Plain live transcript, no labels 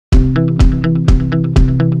I'm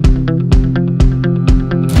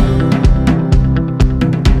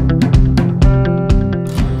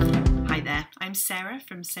Sarah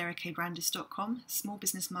from sarahkbrandis.com, small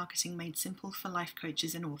business marketing made simple for life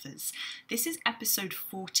coaches and authors. This is episode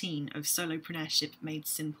 14 of Solopreneurship Made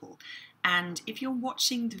Simple. And if you're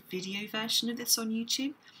watching the video version of this on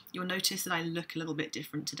YouTube, you'll notice that I look a little bit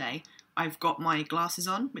different today. I've got my glasses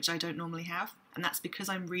on, which I don't normally have, and that's because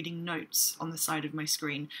I'm reading notes on the side of my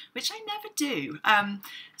screen, which I never do.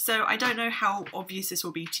 So I don't know how obvious this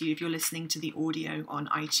will be to you if you're listening to the audio on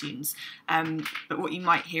iTunes, but what you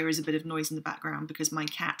might hear is a bit of noise in the background because my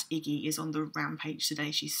cat Iggy is on the rampage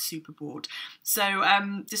today. She's super bored. So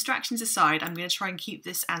distractions aside, I'm going to try and keep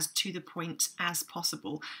this as to the point as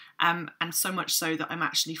possible, and so much so that I'm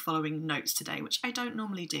actually following notes today, which I don't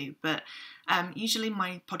normally do, but usually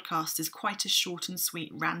my podcast is quite a short and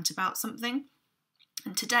sweet rant about something.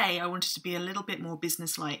 And today I wanted to be a little bit more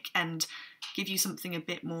businesslike and give you something a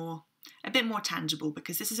bit more tangible,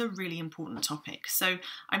 because this is a really important topic. So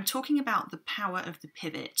I'm talking about the power of the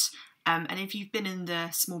pivot. And if you've been in the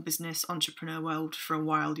small business entrepreneur world for a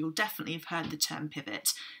while, you'll definitely have heard the term pivot.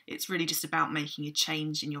 It's really just about making a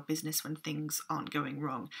change in your business when things aren't going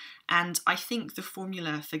wrong. And I think the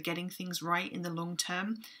formula for getting things right in the long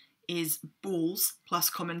term is balls plus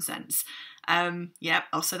common sense. Yep,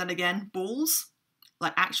 I'll say that again. Balls,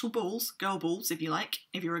 like actual balls, girl balls if you like,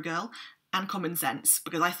 if you're a girl, and common sense,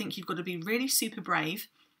 because I think you've got to be really super brave,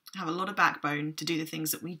 have a lot of backbone to do the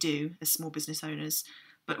things that we do as small business owners,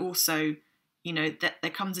 but also, you know, that there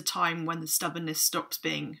comes a time when the stubbornness stops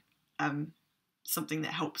being something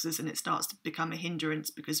that helps us and it starts to become a hindrance,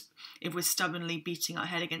 because if we're stubbornly beating our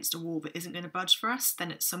head against a wall that isn't going to budge for us,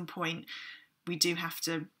 then at some point we do have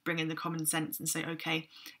to bring in the common sense and say, okay,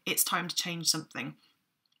 it's time to change something.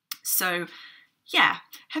 So yeah,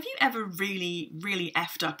 have you ever really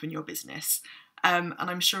effed up in your business? And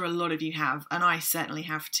I'm sure a lot of you have, and I certainly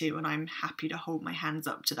have too, and I'm happy to hold my hands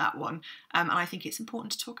up to that one. And I think it's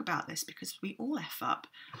important to talk about this because we all F up.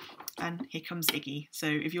 And here comes Iggy. So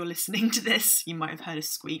if you're listening to this, you might have heard a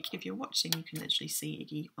squeak. If you're watching, you can literally see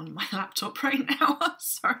Iggy on my laptop right now.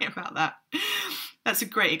 Sorry about that. That's a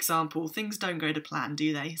great example. Things don't go to plan,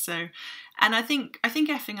 do they? So, and I think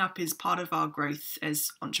effing up is part of our growth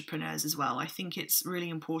as entrepreneurs as well. I think it's really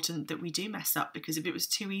important that we do mess up, because if it was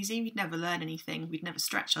too easy, we'd never learn anything, we'd never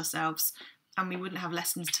stretch ourselves, and we wouldn't have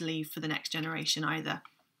lessons to leave for the next generation either.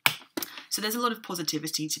 So there's a lot of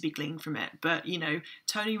positivity to be gleaned from it. But, you know,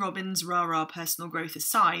 Tony Robbins' rah-rah personal growth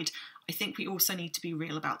aside, I think we also need to be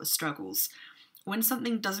real about the struggles. When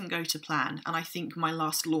something doesn't go to plan, and I think my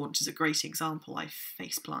last launch is a great example, I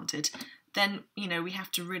face planted, then, you know, we have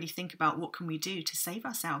to really think about what can we do to save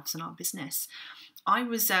ourselves and our business. I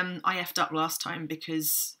effed up last time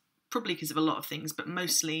probably because of a lot of things, but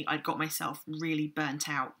mostly I'd got myself really burnt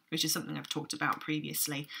out, which is something I've talked about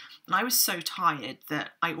previously. And I was so tired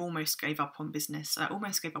that I almost gave up on business. I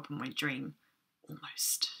almost gave up on my dream.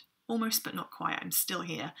 Almost, but not quite. I'm still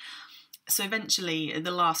here. So eventually,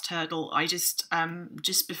 the last hurdle, I just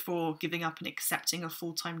before giving up and accepting a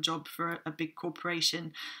full-time job for a big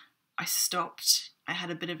corporation, I stopped. I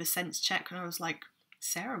had a bit of a sense check and I was like,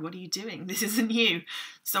 Sarah, what are you doing? This isn't you.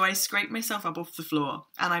 So I scraped myself up off the floor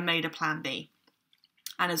and I made a plan B.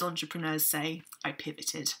 And as entrepreneurs say, I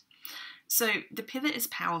pivoted. So the pivot is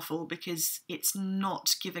powerful because it's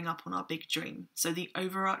not giving up on our big dream. So the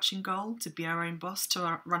overarching goal to be our own boss,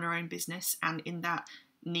 to run our own business, and in that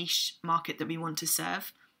niche market that we want to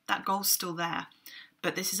serve, that goal's still there.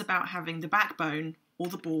 But this is about having the backbone, or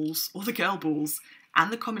the balls, or the girl balls,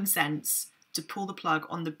 and the common sense to pull the plug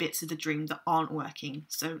on the bits of the dream that aren't working.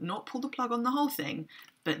 So not pull the plug on the whole thing,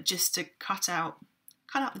 but just to cut out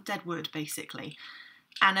the dead wood, basically.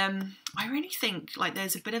 And I really think like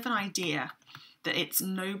there's a bit of an idea that it's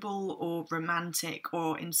noble or romantic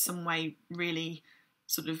or in some way really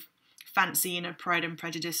sort of fancy in a Pride and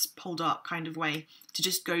Prejudice pulled up kind of way to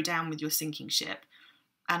just go down with your sinking ship.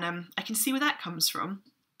 And I can see where that comes from.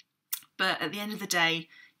 But at the end of the day,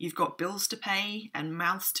 you've got bills to pay and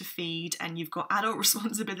mouths to feed and you've got adult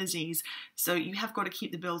responsibilities. So you have got to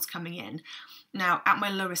keep the bills coming in. Now, at my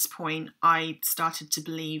lowest point, I started to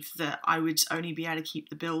believe that I would only be able to keep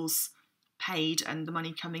the bills paid and the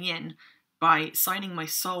money coming in by signing my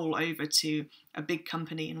soul over to a big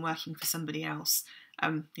company and working for somebody else.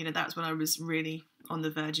 You know, that was when I was really on the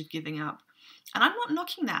verge of giving up. And I'm not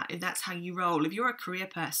knocking that if that's how you roll. If you're a career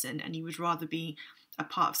person and you would rather be a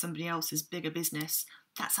part of somebody else's bigger business,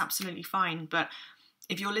 that's absolutely fine. But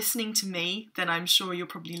if you're listening to me, then I'm sure you're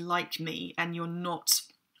probably like me and you're not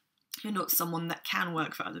someone that can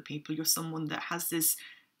work for other people. You're someone that has this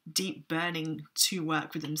deep burning to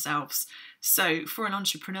work with themselves. So for an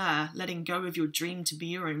entrepreneur, letting go of your dream to be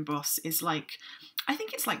your own boss is like, I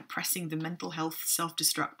think it's like pressing the mental health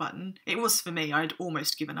self-destruct button. It was for me. I'd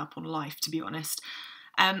almost given up on life, to be honest.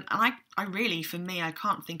 And I really, for me, I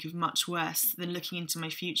can't think of much worse than looking into my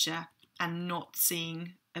future and not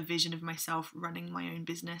seeing a vision of myself running my own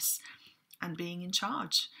business and being in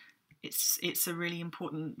charge. It's a really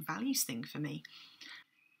important values thing for me.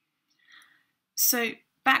 So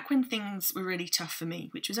back when things were really tough for me,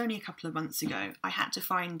 which was only a couple of months ago, I had to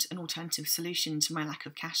find an alternative solution to my lack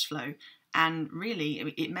of cash flow. And really,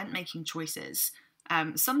 it meant making choices.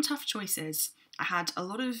 Some tough choices. I had a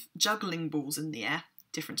lot of juggling balls in the air,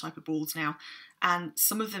 different type of balls now, and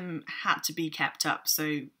some of them had to be kept up.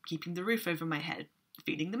 So keeping the roof over my head,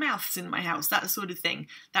 feeding the mouths in my house, that sort of thing,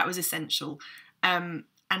 that was essential.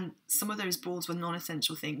 And some of those balls were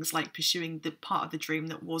non-essential things, like pursuing the part of the dream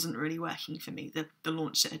that wasn't really working for me, the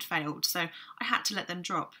launch that had failed. So I had to let them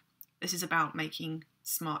drop. This is about making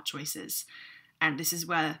smart choices. And this is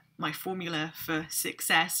where my formula for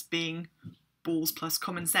success, being balls plus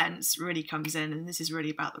common sense, really comes in. And this is really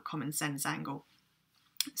about the common sense angle.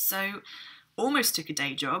 So almost took a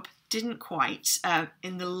day job, didn't quite.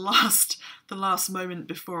 In the last moment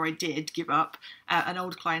before I did give up, an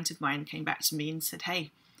old client of mine came back to me and said,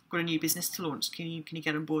 "Hey, got a new business to launch. Can you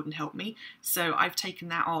get on board and help me?" So I've taken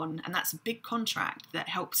that on, and that's a big contract that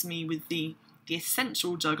helps me with the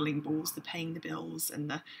essential juggling balls, the paying the bills and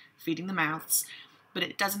the feeding the mouths. But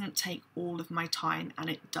it doesn't take all of my time, and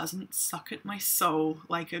it doesn't suck at my soul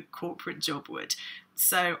like a corporate job would.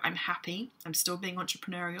 So I'm happy. I'm still being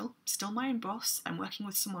entrepreneurial, still my own boss. I'm working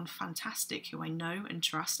with someone fantastic who I know and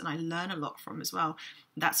trust, and I learn a lot from as well.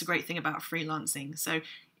 That's a great thing about freelancing. So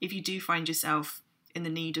if you do find yourself in the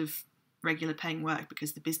need of regular paying work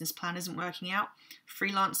because the business plan isn't working out,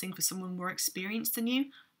 freelancing for someone more experienced than you,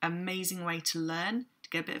 amazing way to learn, to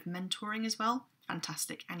get a bit of mentoring as well.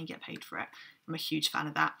 Fantastic, and you get paid for it. I'm a huge fan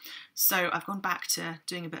of that. So I've gone back to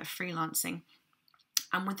doing a bit of freelancing,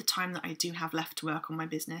 and with the time that I do have left to work on my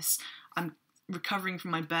business, I'm recovering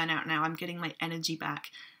from my burnout now. I'm getting my energy back,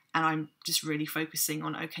 and I'm just really focusing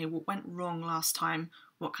on, okay, what went wrong last time?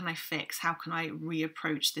 What can I fix? How can I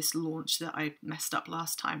reapproach this launch that I messed up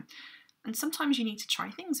last time? And sometimes you need to try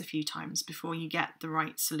things a few times before you get the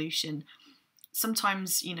right solution.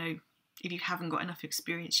 Sometimes, you know, if you haven't got enough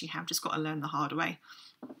experience, you have just got to learn the hard way.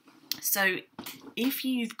 So if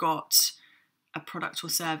you've got a product or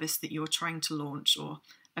service that you're trying to launch, or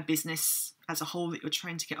a business as a whole that you're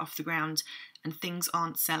trying to get off the ground, and things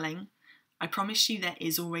aren't selling, I promise you there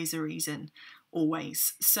is always a reason,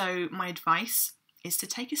 always. So my advice is to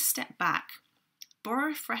take a step back,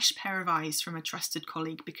 borrow a fresh pair of eyes from a trusted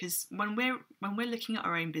colleague, because when we're looking at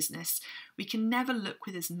our own business, we can never look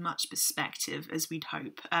with as much perspective as we'd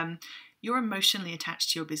hope. You're emotionally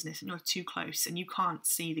attached to your business and you're too close and you can't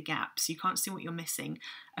see the gaps. You can't see what you're missing.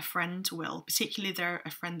 A friend will, particularly if they're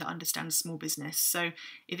a friend that understands small business. So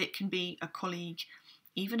if it can be a colleague,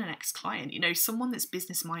 even an ex-client, you know, someone that's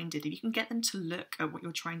business-minded, if you can get them to look at what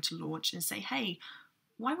you're trying to launch and say, hey,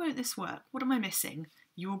 why won't this work? What am I missing?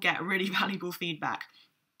 You will get really valuable feedback.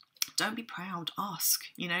 Don't be proud, ask.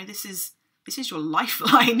 You know, this is your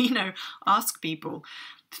lifeline, you know, ask people.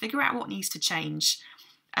 Figure out what needs to change.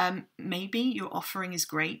 Maybe your offering is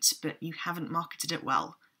great, but you haven't marketed it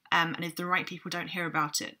well. And if the right people don't hear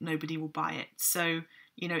about it, nobody will buy it. So,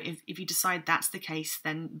 you know, if you decide that's the case,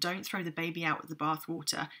 then don't throw the baby out with the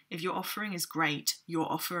bathwater. If your offering is great,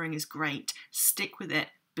 your offering is great. Stick with it,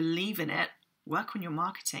 believe in it, work on your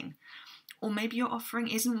marketing. Or maybe your offering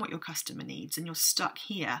isn't what your customer needs and you're stuck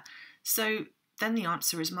here. So then the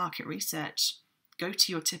answer is market research. Go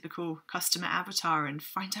to your typical customer avatar and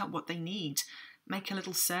find out what they need. Make a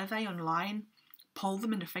little survey online, poll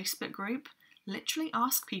them in a Facebook group, literally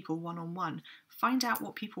ask people one-on-one, find out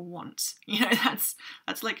what people want. You know, that's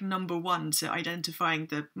like number one to identifying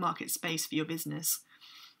the market space for your business.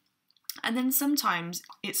 And then sometimes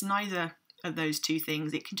it's neither of those two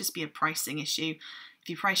things. It can just be a pricing issue. If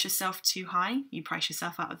you price yourself too high, you price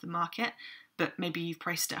yourself out of the market, but maybe you've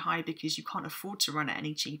priced it high because you can't afford to run it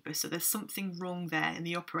any cheaper. So there's something wrong there in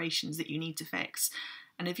the operations that you need to fix.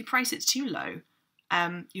 And if you price it too low,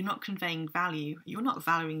 you're not conveying value. You're not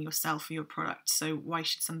valuing yourself or your product. So why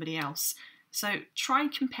should somebody else? So try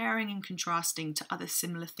comparing and contrasting to other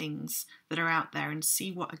similar things that are out there and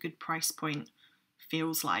see what a good price point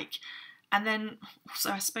feels like. And then,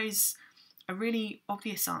 so I suppose a really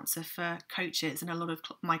obvious answer for coaches, and a lot of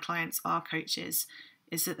my clients are coaches,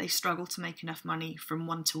 is that they struggle to make enough money from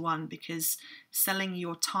one-to-one, because selling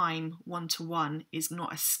your time one-to-one is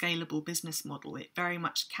not a scalable business model. It very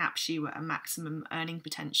much caps you at a maximum earning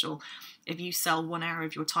potential. If you sell 1 hour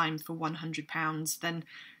of your time for £100, then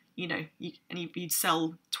you'd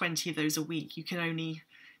sell 20 of those a week. You can only,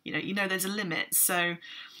 there's a limit. So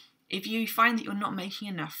if you find that you're not making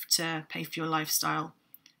enough to pay for your lifestyle,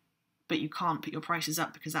 but you can't put your prices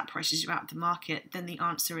up because that prices you out of the market, then the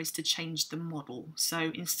answer is to change the model.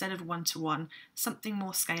 So instead of one-to-one, something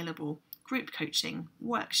more scalable: group coaching,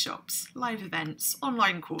 workshops, live events,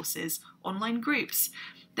 online courses, online groups.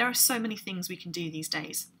 There are so many things we can do these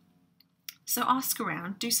days. So ask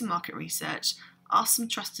around, do some market research, ask some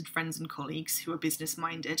trusted friends and colleagues who are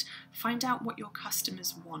business-minded, find out what your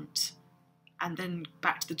customers want, and then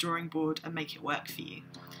back to the drawing board and make it work for you.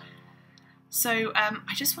 So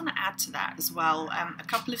I just want to add to that as well, a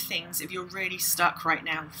couple of things. If you're really stuck right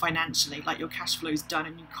now financially, like your cash flow's done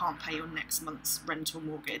and you can't pay your next month's rent or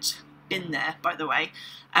mortgage, been there, by the way,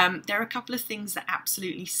 there are a couple of things that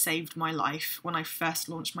absolutely saved my life when I first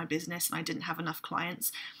launched my business and I didn't have enough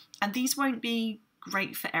clients. And these won't be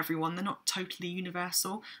great for everyone. They're not totally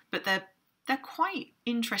universal, but they're quite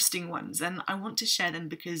interesting ones, and I want to share them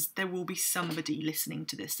because there will be somebody listening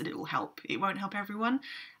to this that it will help. It won't help everyone,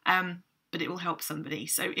 but it will help somebody.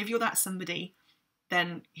 So if you're that somebody,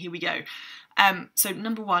 then here we go. So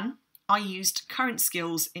number one, I used current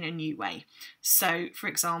skills in a new way. So for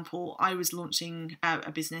example, I was launching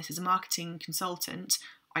a business as a marketing consultant.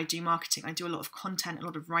 I do marketing, I do a lot of content, a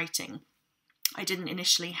lot of writing. I didn't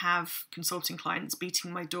initially have consulting clients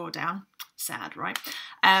beating my door down. Sad, right?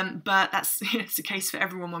 But that's it's the case for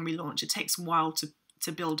everyone when we launch. It takes a while to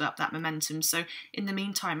build up that momentum. So in the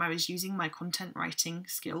meantime, I was using my content writing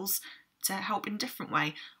skills to help in a different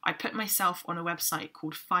way. I put myself on a website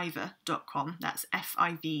called Fiverr.com. That's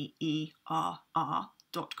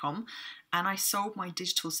Fiverr.com. And I sold my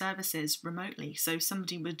digital services remotely. So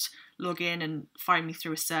somebody would log in and find me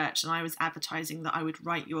through a search, and I was advertising that I would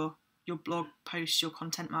write your blog posts, your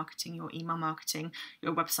content marketing, your email marketing,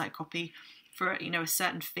 your website copy for a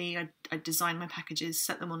certain fee. I'd design my packages,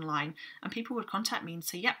 set them online, and people would contact me and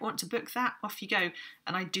say, yep, want to book that? Off you go.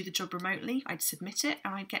 And I'd do the job remotely, I'd submit it,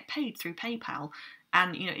 and I'd get paid through PayPal.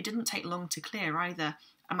 And it didn't take long to clear either.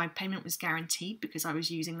 And my payment was guaranteed because I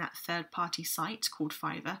was using that third-party site called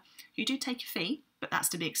Fiverr. You do take a fee, but that's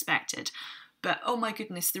to be expected. But oh my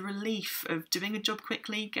goodness, the relief of doing a job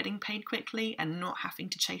quickly, getting paid quickly, and not having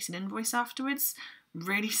to chase an invoice afterwards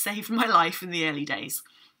really saved my life in the early days.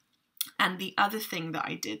 And the other thing that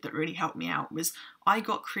I did that really helped me out was I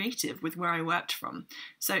got creative with where I worked from.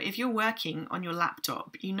 So if you're working on your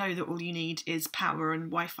laptop, you know that all you need is power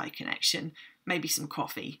and Wi-Fi connection, maybe some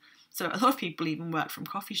coffee. So a lot of people even work from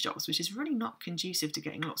coffee shops, which is really not conducive to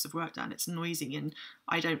getting lots of work done. It's noisy and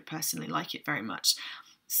I don't personally like it very much.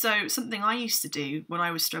 So something I used to do when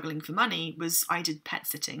I was struggling for money was I did pet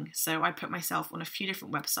sitting. So I put myself on a few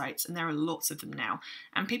different websites, and there are lots of them now.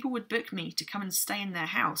 And people would book me to come and stay in their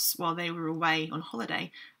house while they were away on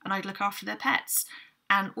holiday, and I'd look after their pets.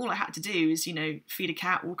 And all I had to do is, feed a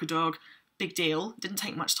cat, walk a dog, big deal. Didn't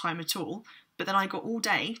take much time at all. But then I got all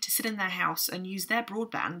day to sit in their house and use their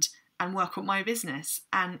broadband and work on my business.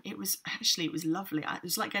 And it was lovely. It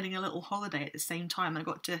was like getting a little holiday at the same time. I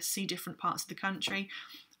got to see different parts of the country.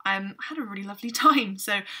 I had a really lovely time.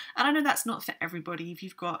 So, and I know that's not for everybody. If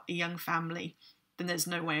you've got a young family, then there's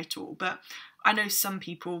no way at all. But I know some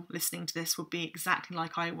people listening to this will be exactly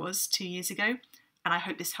like I was 2 years ago. And I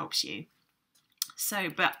hope this helps you. So,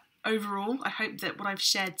 but overall, I hope that what I've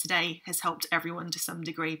shared today has helped everyone to some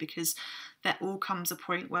degree, because there all comes a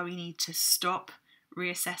point where we need to stop,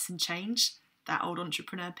 reassess and change. That old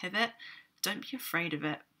entrepreneur pivot. Don't be afraid of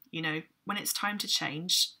it. When it's time to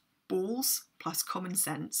change, balls plus common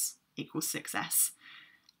sense equals success.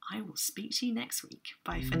 I will speak to you next week.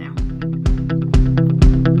 Bye for now.